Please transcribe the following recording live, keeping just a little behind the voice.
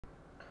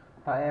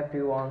Hi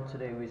everyone,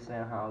 today we see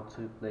how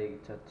to play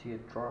the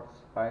Teardrops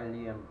by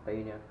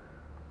Payne.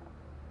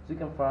 You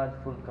can find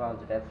full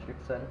chord in the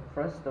description.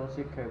 First, don't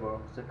see cable.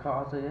 The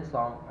chords in this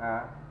song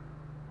are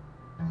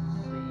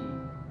C,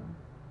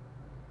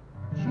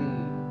 G,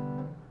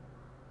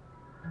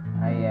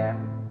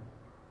 AM,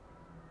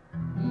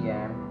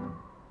 EM,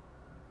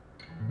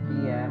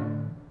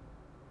 PM,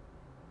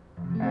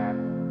 F,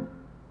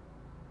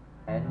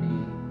 and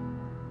E.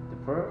 The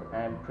first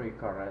and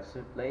pre-chorus to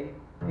play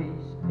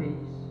peace,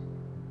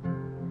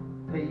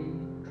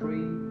 P3,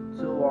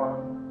 2,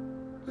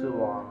 1, 2,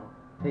 1,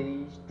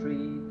 page 3,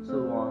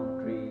 2, 1,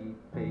 3,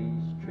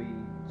 page 3,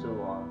 2,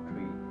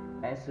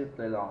 1, 3, and so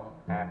play along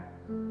F,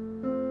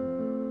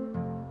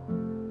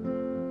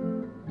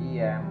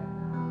 EM,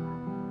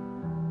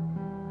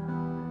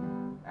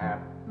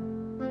 F,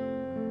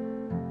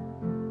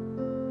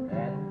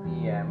 and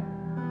EM.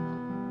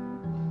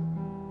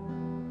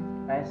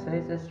 I say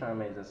this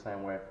remains the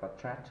same way for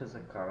track to the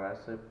chorus,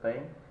 so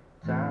play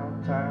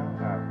down, down,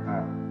 up,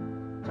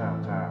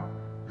 down, down,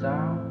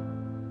 down.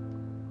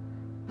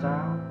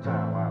 Down,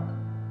 down, up,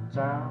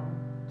 down,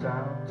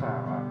 down,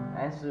 down, up,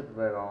 and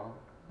super long.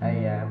 A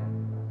M,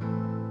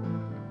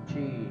 G,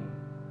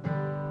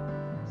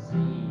 C,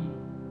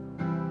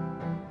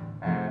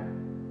 F,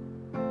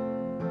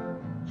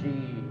 G,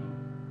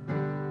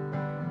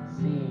 C,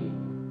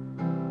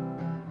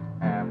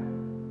 F,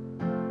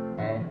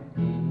 and E.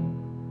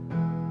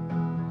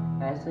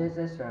 As is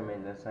this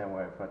remains the same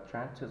way for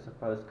trying to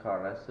suppose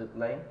chorus to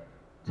play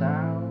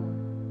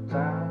down,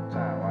 down,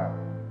 down, up,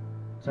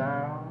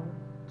 down,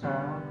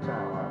 down,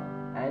 down, up,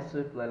 and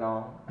we play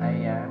along A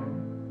M,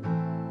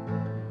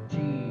 G,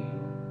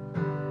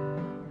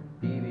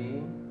 B,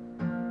 B,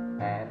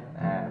 and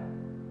F.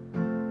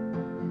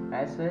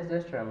 As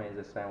this remains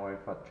the same way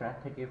for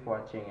track. Thank you for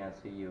watching and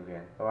see you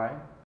again. Bye.